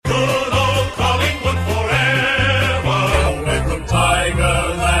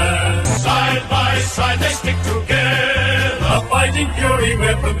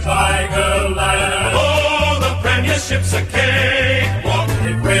ship's a cakewalk.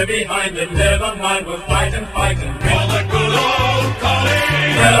 If we're behind them, never mind, we'll fight and fight and win. For the good old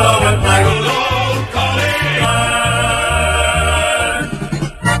Collingwood. Yellow and black. Good old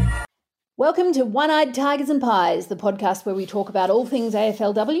Collingwood. Welcome to One-Eyed Tigers and Pies, the podcast where we talk about all things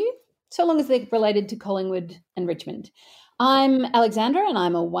AFLW, so long as they're related to Collingwood and Richmond. I'm Alexandra, and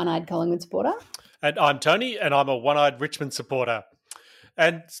I'm a one-eyed Collingwood supporter. And I'm Tony, and I'm a one-eyed Richmond supporter.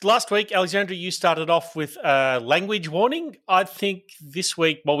 And last week, Alexandra, you started off with a language warning. I think this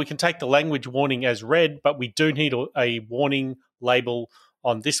week, well, we can take the language warning as read, but we do need a warning label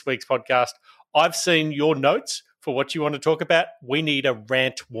on this week's podcast. I've seen your notes for what you want to talk about. We need a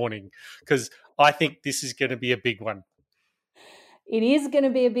rant warning because I think this is going to be a big one. It is going to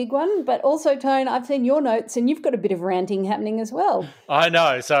be a big one, but also, Tone, I've seen your notes and you've got a bit of ranting happening as well. I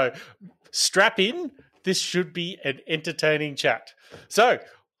know. So strap in. This should be an entertaining chat. So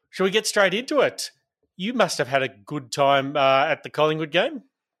shall we get straight into it? You must have had a good time at the Collingwood game.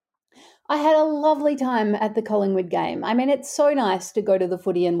 I had a lovely time at the Collingwood game. I mean, it's so nice to go to the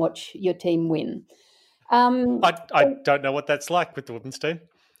footy and watch your team win. I don't know what that's like with the women's team.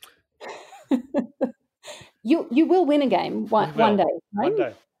 You will win a game one day, right? One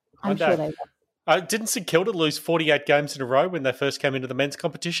day. I'm sure they will. Didn't St Kilda lose 48 games in a row when they first came into the men's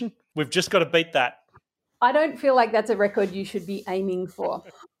competition? We've just got to beat that. I don't feel like that's a record you should be aiming for.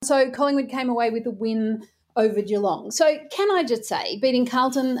 So Collingwood came away with a win over Geelong. So can I just say, beating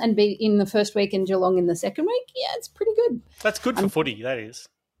Carlton and in the first week and Geelong in the second week, yeah, it's pretty good. That's good for footy, that is.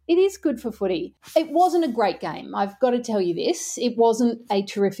 It is good for footy. It wasn't a great game. I've got to tell you this. It wasn't a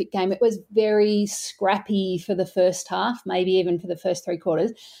terrific game. It was very scrappy for the first half, maybe even for the first three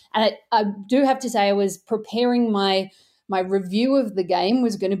quarters. And I do have to say I was preparing my review of the game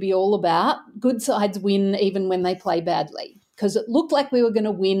was going to be all about good sides win even when they play badly, because it looked like we were going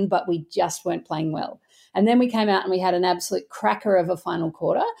to win, but we just weren't playing well. And then we came out and we had an absolute cracker of a final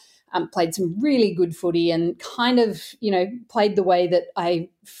quarter. Played some really good footy and kind of, played the way that I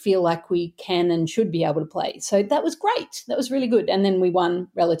feel like we can and should be able to play. So that was great. That was really good. And then we won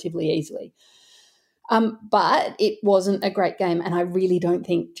relatively easily. But it wasn't a great game, and I really don't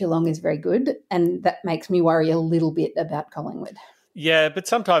think Geelong is very good, and that makes me worry a little bit about Collingwood. Yeah, but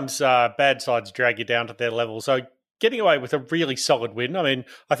sometimes bad sides drag you down to their level. So getting away with a really solid win, I mean,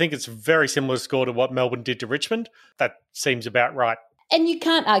 I think it's a very similar score to what Melbourne did to Richmond. That seems about right. And you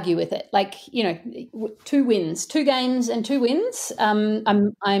can't argue with it. Like, 2 wins, 2 games and 2 wins.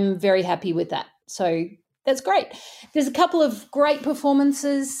 I'm very happy with that. So that's great. There's a couple of great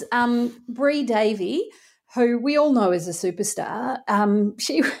performances. Bree Davey, who we all know is a superstar,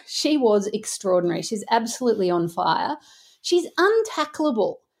 she was extraordinary. She's absolutely on fire. She's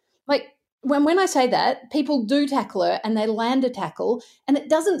untackleable. Like, when I say that, people do tackle her and they land a tackle and it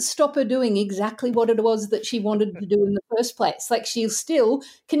doesn't stop her doing exactly what it was that she wanted to do in the first place. Like, she'll still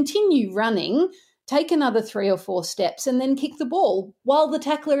continue running, take another 3 or 4 steps and then kick the ball while the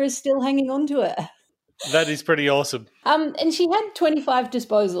tackler is still hanging on to her. That is pretty awesome. And she had 25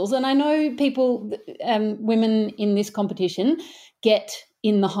 disposals, and I know people, women in this competition, get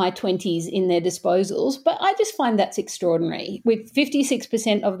in the high 20s in their disposals, but I just find that's extraordinary. With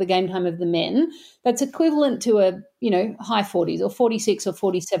 56% of the game time of the men, that's equivalent to a high 40s or 46 or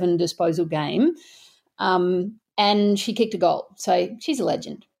 47 disposal game, and she kicked a goal, so she's a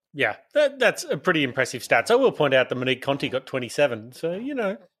legend. Yeah, that's a pretty impressive stat. So I will point out that Monique Conti got 27,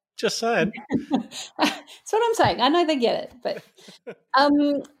 so just saying. That's what I'm saying. I know they get it. But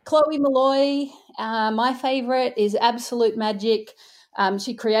Chloe Molloy, my favourite, is absolute magic.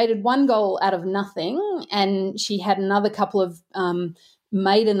 She created 1 goal out of nothing, and she had made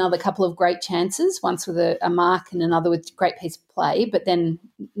another couple of great chances, once with a mark and another with a great piece of play, but then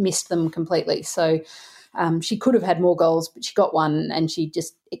missed them completely. So she could have had more goals, but she got 1, and she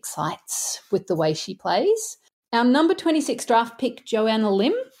just excites with the way she plays. Our number 26 draft pick, Joanna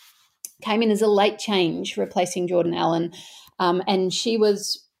Lim, came in as a late change, replacing Jordan Allen, and she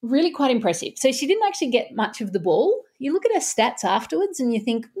was really quite impressive. So she didn't actually get much of the ball. You look at her stats afterwards and you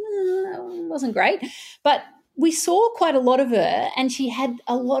think, it wasn't great. But we saw quite a lot of her, and she had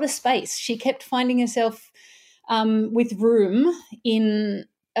a lot of space. She kept finding herself with room in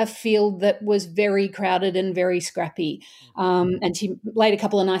a field that was very crowded and very scrappy, and she laid a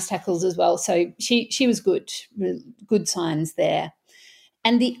couple of nice tackles as well. So she was good signs there.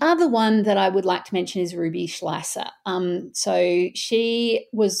 And the other one that I would like to mention is Ruby Schleiser. So she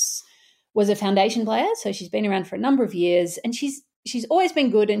was a foundation player, so she's been around for a number of years, and she's always been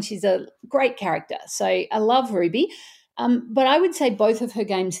good, and she's a great character. So I love Ruby. But I would say both of her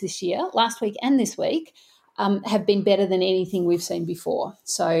games this year, last week and this week, have been better than anything we've seen before.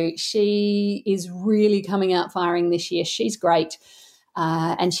 So she is really coming out firing this year. She's great.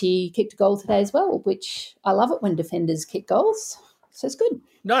 And she kicked a goal today as well, which I love it when defenders kick goals. So it's good.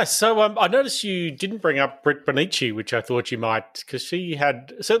 Nice. So I noticed you didn't bring up Britt Bonici, which I thought you might, because she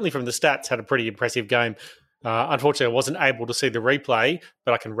had, certainly from the stats, had a pretty impressive game. Unfortunately, I wasn't able to see the replay,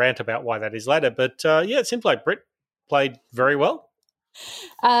 but I can rant about why that is later. But yeah, it seems like Britt played very well.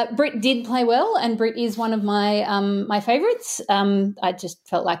 Britt did play well, and Britt is one of my my favourites. I just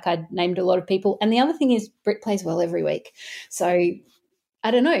felt like I'd named a lot of people. And the other thing is Britt plays well every week. So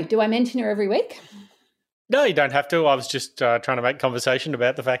I don't know. Do I mention her every week? No, you don't have to. I was just trying to make conversation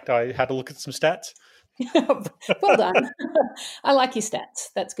about the fact I had to look at some stats. Well done. I like your stats.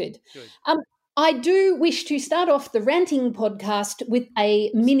 That's good. I do wish to start off the ranting podcast with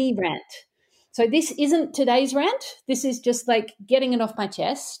a mini rant. So this isn't today's rant. This is just like getting it off my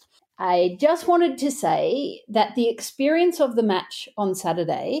chest. I just wanted to say that the experience of the match on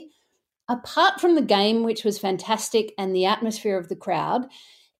Saturday, apart from the game, which was fantastic, and the atmosphere of the crowd,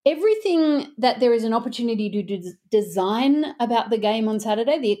 everything that there is an opportunity to design about the game on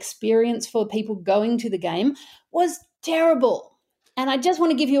Saturday, the experience for people going to the game, was terrible. And I just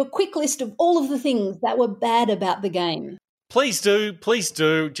want to give you a quick list of all of the things that were bad about the game. Please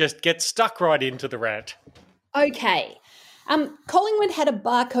do. Just get stuck right into the rant. Okay. Collingwood had a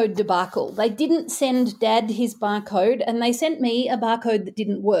barcode debacle. They didn't send Dad his barcode, and they sent me a barcode that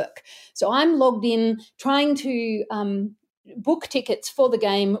didn't work. So I'm logged in trying to book tickets for the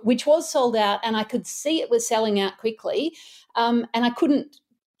game, which was sold out, and I could see it was selling out quickly, and I couldn't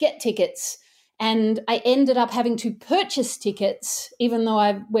get tickets. And I ended up having to purchase tickets, even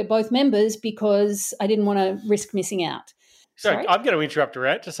though we're both members, because I didn't want to risk missing out. So I'm going to interrupt her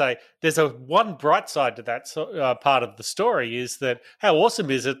out to say there's one bright side to that part of the story is that how awesome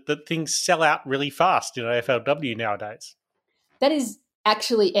is it that things sell out really fast in AFLW nowadays? That is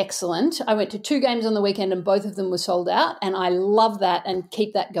actually excellent. I went to 2 games on the weekend and both of them were sold out, and I love that and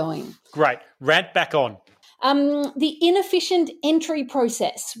keep that going. Great. Rant back on. The inefficient entry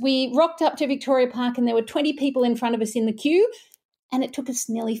process. We rocked up to Victoria Park and there were 20 people in front of us in the queue, and it took us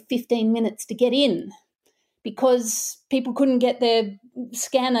nearly 15 minutes to get in, because people couldn't get their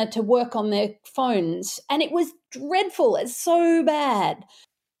scanner to work on their phones. And it was dreadful. It's so bad.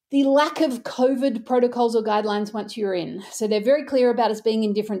 The lack of COVID protocols or guidelines once you're in. So they're very clear about us being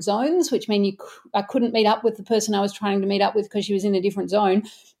in different zones, which mean I couldn't meet up with the person I was trying to meet up with because she was in a different zone.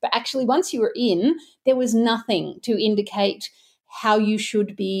 But actually, once you were in, there was nothing to indicate how you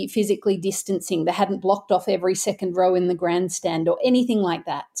should be physically distancing. They hadn't blocked off every second row in the grandstand or anything like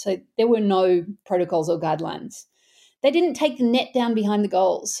that. So there were no protocols or guidelines. They didn't take the net down behind the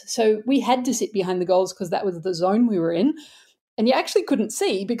goals. So we had to sit behind the goals because that was the zone we were in. And you actually couldn't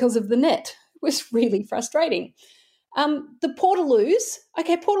see because of the net. It was really frustrating. The Portaloos,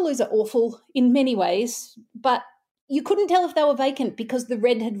 Portaloos are awful in many ways, but you couldn't tell if they were vacant because the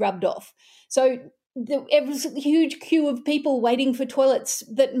red had rubbed off. So there was a huge queue of people waiting for toilets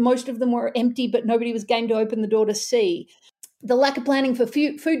that most of them were empty, but nobody was game to open the door to see. The lack of planning for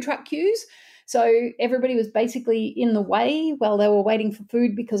food truck queues. So everybody was basically in the way while they were waiting for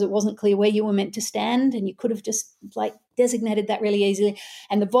food because it wasn't clear where you were meant to stand, and you could have just designated that really easily.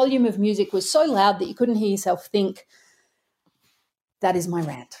 And the volume of music was so loud that you couldn't hear yourself think. That is my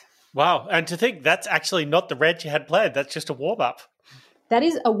rant. Wow. And to think that's actually not the rant you had planned. That's just a warm-up. That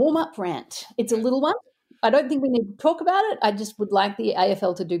is a warm-up rant. It's a little one. I don't think we need to talk about it. I just would like the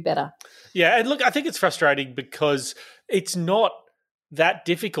AFL to do better. Yeah, and look, I think it's frustrating because it's not that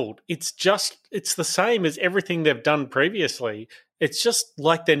difficult. It's the same as everything they've done previously. It's just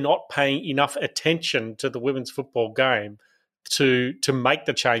like they're not paying enough attention to the women's football game to make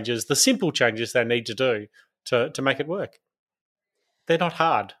the changes, the simple changes they need to do to make it work. They're not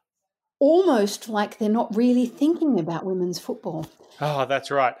hard. Almost like they're not really thinking about women's football. Oh, that's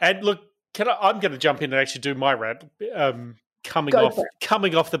right. And look, I'm going to jump in and actually do my rant. Coming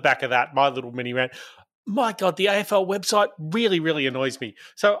off the back of that, my little mini rant. My God, the AFL website really, really annoys me.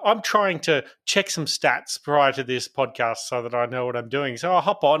 So I'm trying to check some stats prior to this podcast so that I know what I'm doing. So I'll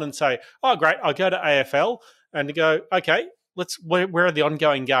hop on and say, oh, great, I'll go to AFL and go, okay, where are the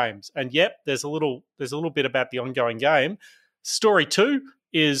ongoing games? And yep, there's a little bit about the ongoing game. Story 2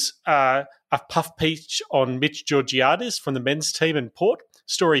 is a puff piece on Mitch Georgiadis from the men's team in Port.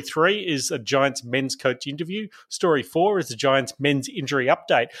 Story 3 is a Giants men's coach interview. Story 4 is the Giants men's injury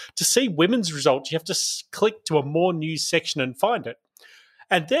update. To see women's results, you have to click to a more news section and find it.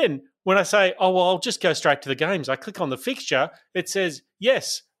 And then when I say, oh, well, I'll just go straight to the games, I click on the fixture, it says,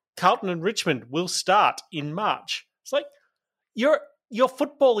 yes, Carlton and Richmond will start in March. It's like, your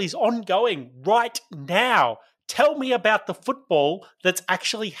football is ongoing right now. Tell me about the football that's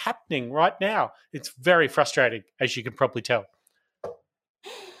actually happening right now. It's very frustrating, as you can probably tell.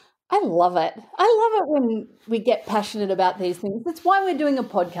 I love it. I love it when we get passionate about these things. That's why we're doing a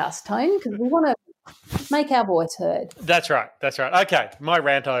podcast, Tone, because we want to make our voice heard. That's right. Okay, my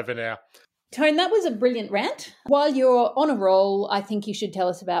rant over now. Tone, that was a brilliant rant. While you're on a roll, I think you should tell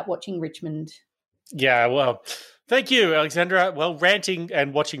us about watching Richmond. Yeah, well, thank you, Alexandra. Well, ranting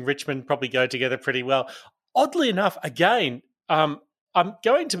and watching Richmond probably go together pretty well. Oddly enough, again, I'm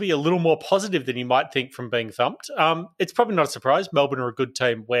going to be a little more positive than you might think from being thumped. It's probably not a surprise. Melbourne are a good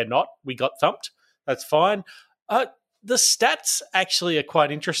team. We're not. We got thumped. That's fine. The stats actually are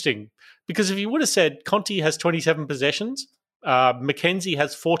quite interesting because if you would have said Conti has 27 possessions, Mackenzie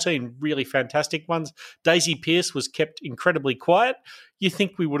has 14 really fantastic ones, Daisy Pearce was kept incredibly quiet, you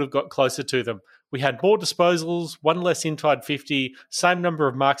think we would have got closer to them. We had more disposals, one less inside 50, same number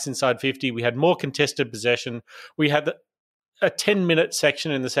of marks inside 50. We had more contested possession. We had a 10-minute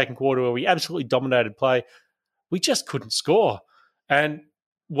section in the second quarter where we absolutely dominated play. We just couldn't score. And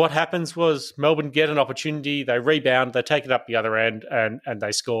what happens was Melbourne get an opportunity, they rebound, they take it up the other end, and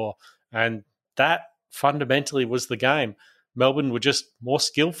they score. And that fundamentally was the game. Melbourne were just more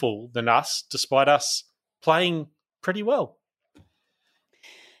skillful than us, despite us playing pretty well.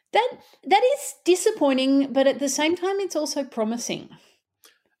 That is disappointing, but at the same time, it's also promising.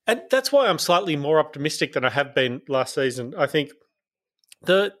 And that's why I'm slightly more optimistic than I have been last season. I think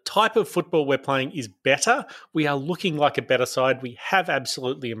the type of football we're playing is better. We are looking like a better side. We have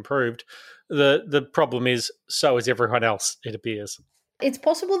absolutely improved. The problem is, so is everyone else, it appears. It's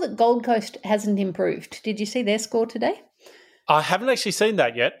possible that Gold Coast hasn't improved. Did you see their score today? I haven't actually seen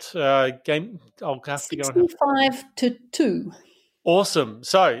that yet. I'll have to go 65-2. Awesome.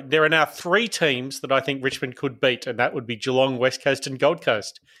 So there are now 3 teams that I think Richmond could beat, and that would be Geelong, West Coast, and Gold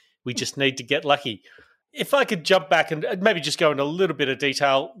Coast. We just need to get lucky. If I could jump back and maybe just go into a little bit of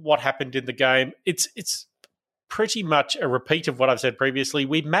detail what happened in the game, it's pretty much a repeat of what I've said previously.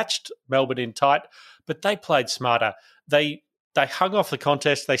 We matched Melbourne in tight, but they played smarter. They hung off the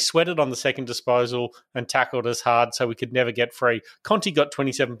contest, they sweated on the second disposal and tackled us hard so we could never get free. Conti got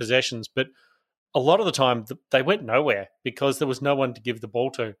 27 possessions, but a lot of the time they went nowhere because there was no one to give the ball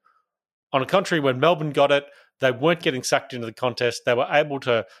to. On the contrary, when Melbourne got it, they weren't getting sucked into the contest. They were able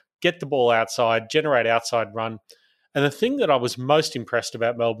to get the ball outside, generate outside run. And the thing that I was most impressed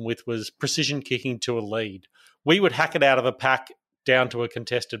about Melbourne with was precision kicking to a lead. We would hack it out of a pack down to a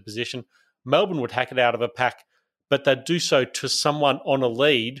contested position. Melbourne would hack it out of a pack, but they'd do so to someone on a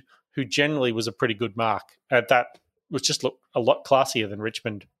lead who generally was a pretty good mark. That was just a lot classier than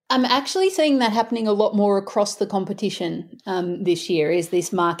Richmond. I'm actually seeing that happening a lot more across the competition this year, is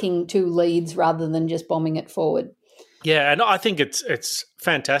this marking 2 leads rather than just bombing it forward. Yeah, and I think it's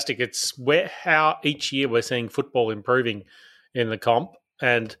fantastic. It's how each year we're seeing football improving in the comp,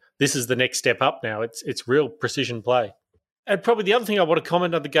 and this is the next step up now. It's real precision play. And probably the other thing I want to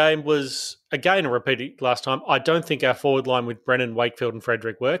comment on the game was, again, I repeated last time, I don't think our forward line with Brennan, Wakefield and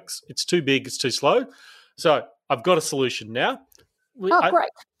Frederick works. It's too big, it's too slow. So I've got a solution now. Great.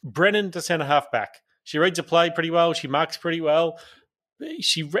 Brennan to centre half back. She reads a play pretty well. She marks pretty well.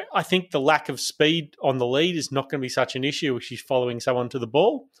 I think the lack of speed on the lead is not going to be such an issue if she's following someone to the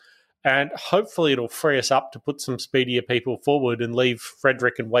ball. And hopefully it'll free us up to put some speedier people forward and leave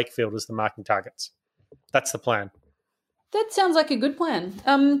Frederick and Wakefield as the marking targets. That's the plan. That sounds like a good plan.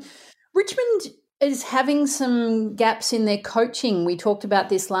 Richmond is having some gaps in their coaching. We talked about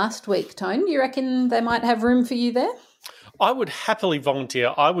this last week, Tone. Do you reckon they might have room for you there? I would happily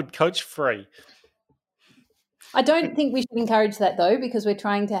volunteer. I would coach free. I don't think we should encourage that, though, because we're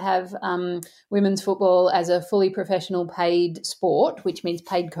trying to have women's football as a fully professional paid sport, which means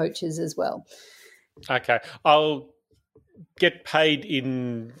paid coaches as well. Okay. I'll get paid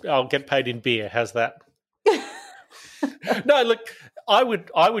in beer. How's that? No, look, I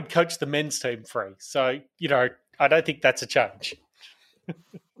would coach the men's team free. So, I don't think that's a change.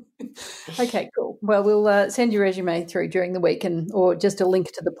 Okay, cool. Well, we'll send your resume through during the week or just a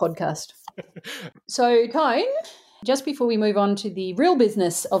link to the podcast. So, Tone, just before we move on to the real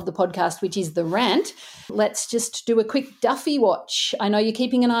business of the podcast, which is the rant, let's just do a quick Duffy watch. I know you're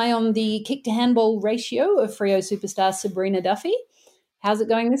keeping an eye on the kick-to-handball ratio of Freo superstar Sabrina Duffy. How's it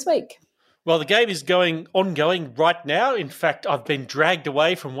going this week? Well, the game is ongoing right now. In fact, I've been dragged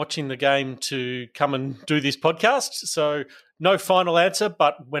away from watching the game to come and do this podcast. So no final answer,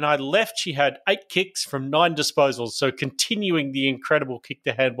 but when I left, she had 8 kicks from 9 disposals, so continuing the incredible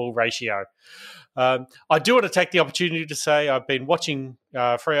kick-to-handball ratio. I do want to take the opportunity to say I've been watching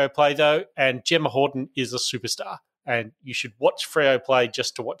Freo play, though, and Gemma Horton is a superstar. and you should watch Freo play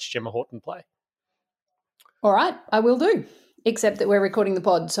just to watch Gemma Horton play. All right, I will do, except that we're recording the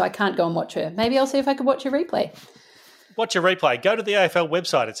pod, so I can't go and watch her. Maybe I'll see if I could watch a replay. Watch a replay. Go to the AFL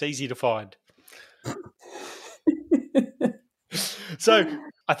website. It's easy to find. So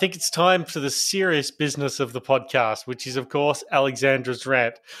I think it's time for the serious business of the podcast, which is, of course, Alexandra's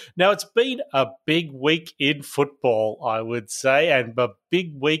rant. Now, it's been a big week in football, I would say, and a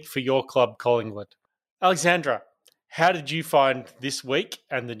big week for your club, Collingwood. Alexandra, how did you find this week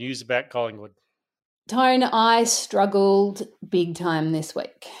and the news about Collingwood? Tone, I struggled big time this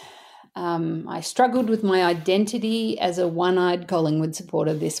week. I struggled with my identity as a one-eyed Collingwood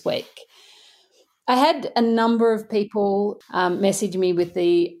supporter this week. I had a number of people message me with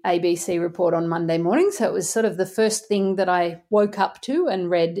the ABC report on Monday morning, so it was sort of the first thing that I woke up to and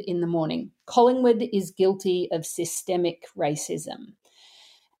read in the morning. Collingwood is guilty of systemic racism.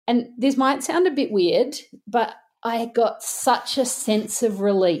 And this might sound a bit weird, but I got such a sense of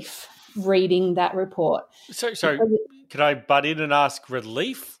relief reading that report. So can I butt in and ask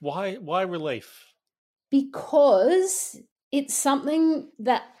relief? Why relief? Because it's something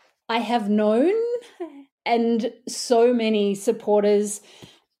that I have known, and so many supporters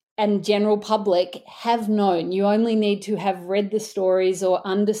and general public have known. You only need to have read the stories or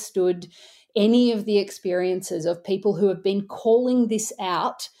understood any of the experiences of people who have been calling this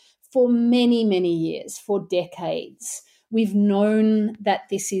out for many, many years, for decades. We've known that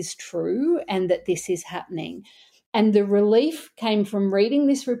this is true and that this is happening. And the relief came from reading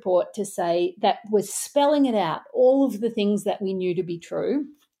this report to say that was spelling it out, all of the things that we knew to be true,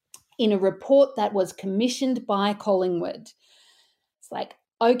 in a report that was commissioned by Collingwood. It's like,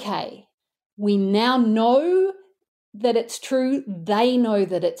 okay, we now know that it's true. They know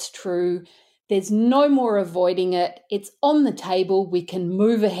that it's true. There's no more avoiding it. It's on the table. We can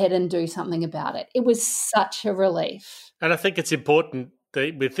move ahead and do something about it. It was such a relief. And I think it's important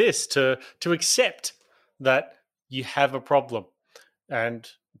with this to accept that you have a problem, and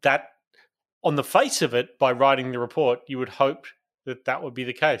that on the face of it, by writing the report, you would hope that would be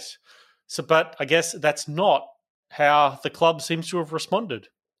the case. So, but I guess that's not how the club seems to have responded.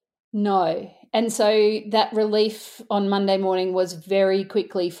 No. And so that relief on Monday morning was very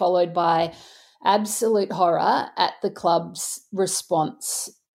quickly followed by absolute horror at the club's response,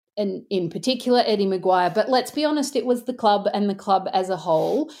 and in particular Eddie McGuire. But let's be honest, it was the club and the club as a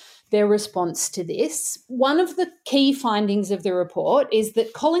whole, their response to this. One of the key findings of the report is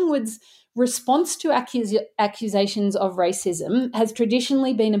that Collingwood's response to accusations of racism has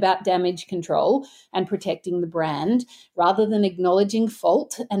traditionally been about damage control and protecting the brand, rather than acknowledging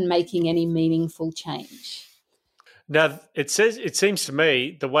fault and making any meaningful change. Now, it seems to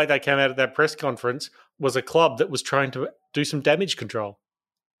me the way they came out of that press conference was a club that was trying to do some damage control.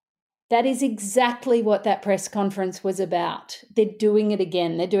 That is exactly what that press conference was about. They're doing it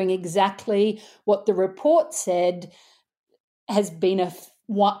again. They're doing exactly what the report said has been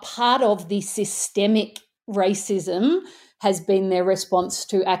what part of the systemic racism has been their response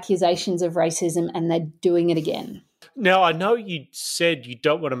to accusations of racism, and they're doing it again. Now, I know you said you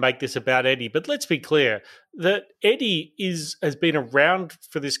don't want to make this about Eddie, but let's be clear that Eddie has been around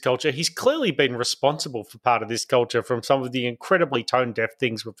for this culture. He's clearly been responsible for part of this culture from some of the incredibly tone-deaf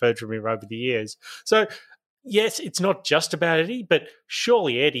things we've heard from him over the years. So, yes, it's not just about Eddie, but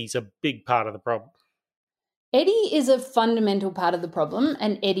surely Eddie's a big part of the problem. Eddie is a fundamental part of the problem,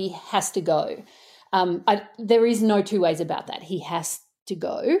 and Eddie has to go. There is no two ways about that. He has to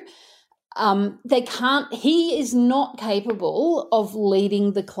go. He is not capable of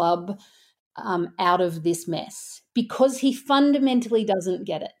leading the club out of this mess because he fundamentally doesn't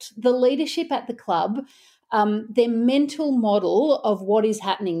get it. The leadership at the club, their mental model of what is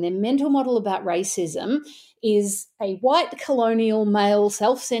happening, their mental model about racism is a white colonial male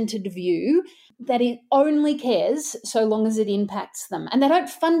self-centered view that it only cares so long as it impacts them. And they don't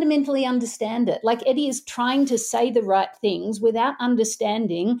fundamentally understand it. Like Eddie is trying to say the right things without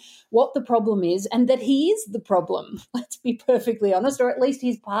understanding what the problem is and that he is the problem. Let's be perfectly honest, or at least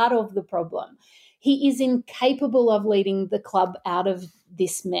he's part of the problem. He is incapable of leading the club out of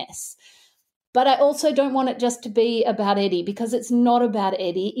this mess. But I also don't want it just to be about Eddie, because it's not about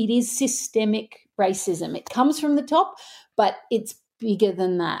Eddie. It is systemic racism. It comes from the top, but it's bigger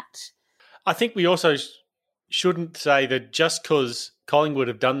than that. I think we also shouldn't say that just because Collingwood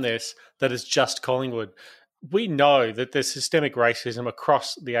have done this, that it's just Collingwood. We know that there's systemic racism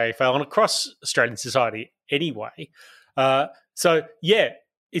across the AFL and across Australian society anyway. So, yeah,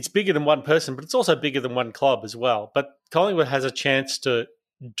 it's bigger than one person, but it's also bigger than one club as well. But Collingwood has a chance to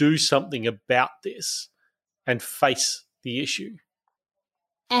do something about this and face the issue.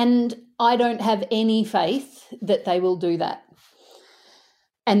 And I don't have any faith that they will do that.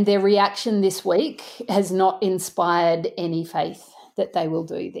 And their reaction this week has not inspired any faith that they will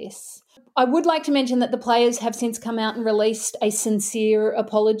do this. I would like to mention that the players have since come out and released a sincere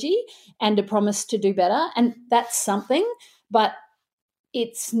apology and a promise to do better, and that's something, but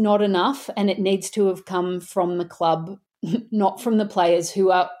it's not enough, and it needs to have come from the club, not from the players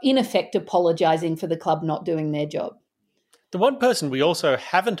who are in effect apologising for the club not doing their job. The one person we also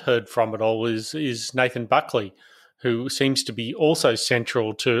haven't heard from at all is Nathan Buckley, who seems to be also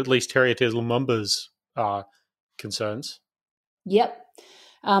central to at least Henrietta Lumumba's concerns. Yep.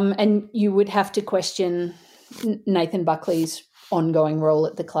 And you would have to question Nathan Buckley's ongoing role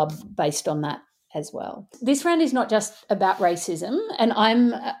at the club based on that as well. This round is not just about racism, and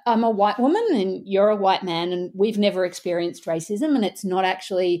I'm a white woman and you're a white man, and we've never experienced racism, and it's not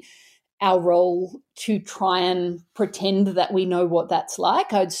actually our role to try and pretend that we know what that's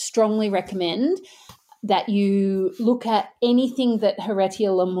like. I'd strongly recommend that you look at anything that Henrietta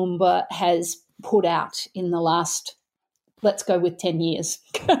Lumumba has put out in the last, let's go with 10 years.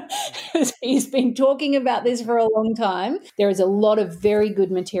 He's been talking about this for a long time. There is a lot of very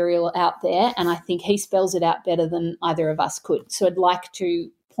good material out there, and I think he spells it out better than either of us could. So I'd like to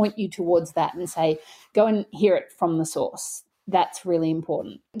point you towards that and say, go and hear it from the source. That's really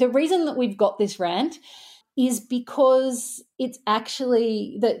important. The reason that we've got this rant is because it's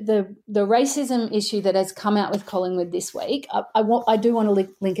actually the racism issue that has come out with Collingwood this week. I do want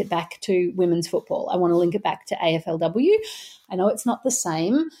to link it back to women's football. I want to link it back to AFLW. I know it's not the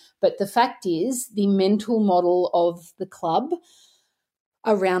same, but the fact is the mental model of the club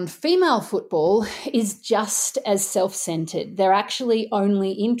around female football is just as self-centered. They're actually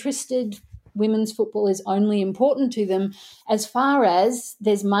only interested, women's football is only important to them as far as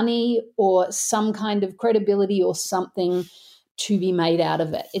there's money or some kind of credibility or something to be made out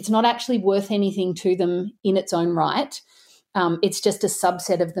of it. It's not actually worth anything to them in its own right. It's just a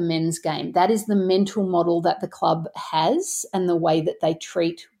subset of the men's game. That is the mental model that the club has and the way that they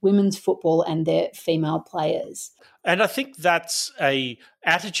treat women's football and their female players. And I think that's a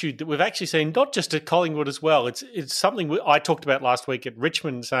attitude that we've actually seen not just at Collingwood as well. It's something I talked about last week at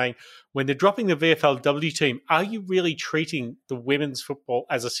Richmond, saying when they're dropping the VFLW team, are you really treating the women's football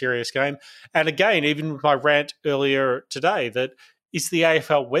as a serious game? And again, even with my rant earlier today, that is the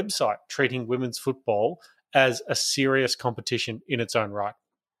AFL website treating women's football as a serious competition in its own right?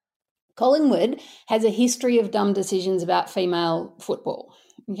 Collingwood has a history of dumb decisions about female football.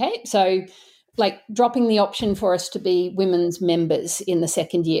 Okay, so like dropping the option for us to be women's members in the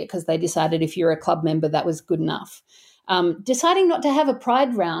second year because they decided if you're a club member that was good enough. Deciding not to have a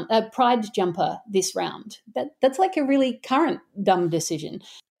pride jumper this round. That's like a really current dumb decision.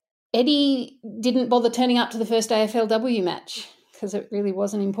 Eddie didn't bother turning up to the first AFLW match because it really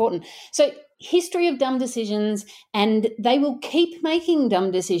wasn't important. So history of dumb decisions, and they will keep making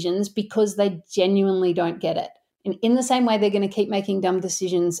dumb decisions because they genuinely don't get it. And in the same way, they're going to keep making dumb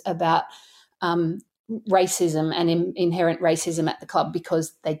decisions about racism and inherent racism at the club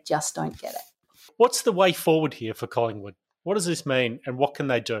because they just don't get it. What's the way forward here for Collingwood? What does this mean and what can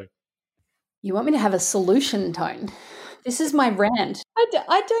they do? You want me to have a solution, Tone? This is my rant.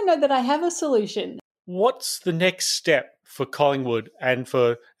 I don't know that I have a solution. What's the next step for Collingwood and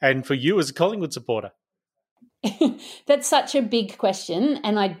for you as a Collingwood supporter? That's such a big question,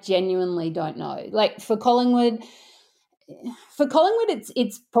 and I genuinely don't know. Like for Collingwood,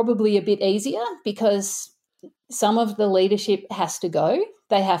 it's probably a bit easier because some of the leadership has to go.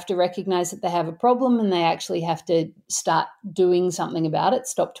 They have to recognise that they have a problem and they actually have to start doing something about it,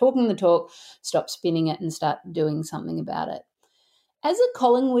 stop talking the talk, stop spinning it and start doing something about it. As a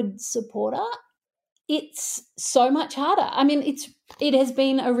Collingwood supporter, it's so much harder. I mean, it has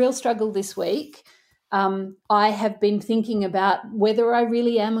been a real struggle this week. I have been thinking about whether I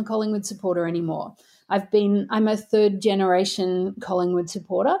really am a Collingwood supporter anymore. I'm a third generation Collingwood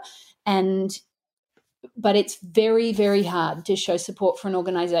supporter, but it's very, very hard to show support for an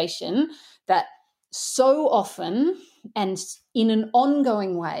organisation that so often and in an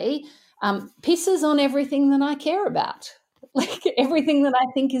ongoing way pisses on everything that I care about, like everything that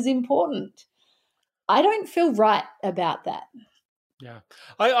I think is important. I don't feel right about that. Yeah.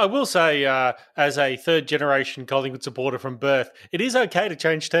 I will say, as a third-generation Collingwood supporter from birth, it is okay to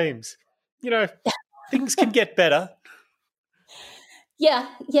change teams. You know, things can get better. Yeah,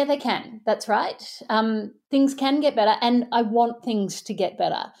 they can. That's right. Things can get better, and I want things to get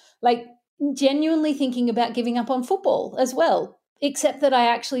better. Like genuinely thinking about giving up on football as well, except that I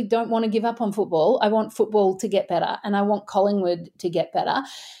actually don't want to give up on football. I want football to get better, and I want Collingwood to get better.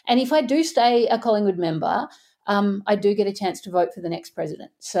 And if I do stay a Collingwood member, I do get a chance to vote for the next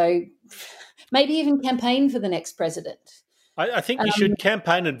president. So maybe even campaign for the next president. I think you should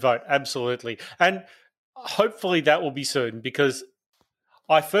campaign and vote, absolutely. And hopefully that will be soon, because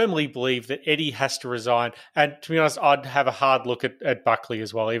I firmly believe that Eddie has to resign. And to be honest, I'd have a hard look at Buckley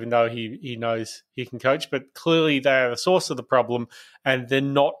as well, even though he knows he can coach. But clearly they are the source of the problem, and they're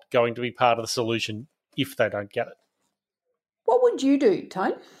not going to be part of the solution if they don't get it. What would you do,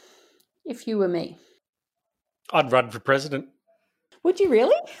 Tone, if you were me? I'd run for president. Would you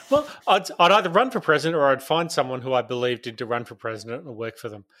really? Well, I'd either run for president or I'd find someone who I believed in to run for president and work for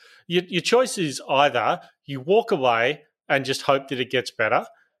them. Your choice is either you walk away and just hope that it gets better.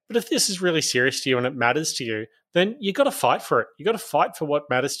 But if this is really serious to you and it matters to you, then you got to fight for it. You got to fight for what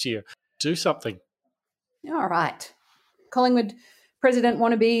matters to you. Do something. All right. Collingwood president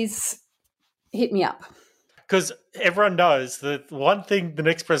wannabes, hit me up. Because everyone knows that one thing the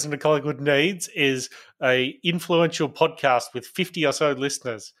next president of Collingwood needs is a influential podcast with 50 or so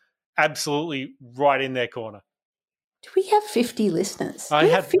listeners absolutely right in their corner. Do we have 50 listeners? I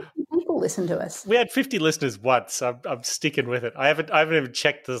had 50 people listen to us. We had 50 listeners once. I'm sticking with it. I haven't even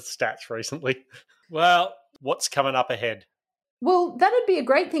checked the stats recently. Well, what's coming up ahead? Well, that'd be a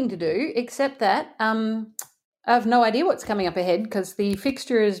great thing to do, except that I have no idea what's coming up ahead because the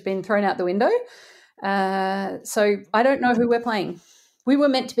fixture has been thrown out the window. So I don't know who we're playing. We were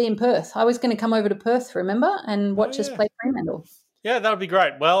meant to be in Perth. I was going to come over to Perth, remember, and watch us play Fremantle. Yeah, that would be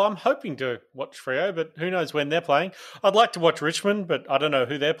great. Well, I'm hoping to watch Freo, but who knows when they're playing. I'd like to watch Richmond, but I don't know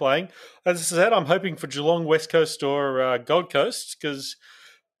who they're playing. As I said, I'm hoping for Geelong, West Coast or Gold Coast because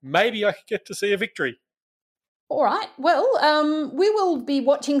maybe I could get to see a victory. All right. Well, we will be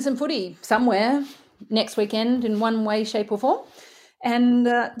watching some footy somewhere next weekend in one way, shape or form. And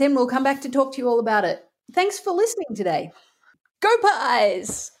then we'll come back to talk to you all about it. Thanks for listening today. Go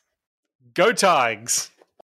Pies! Go Tigers!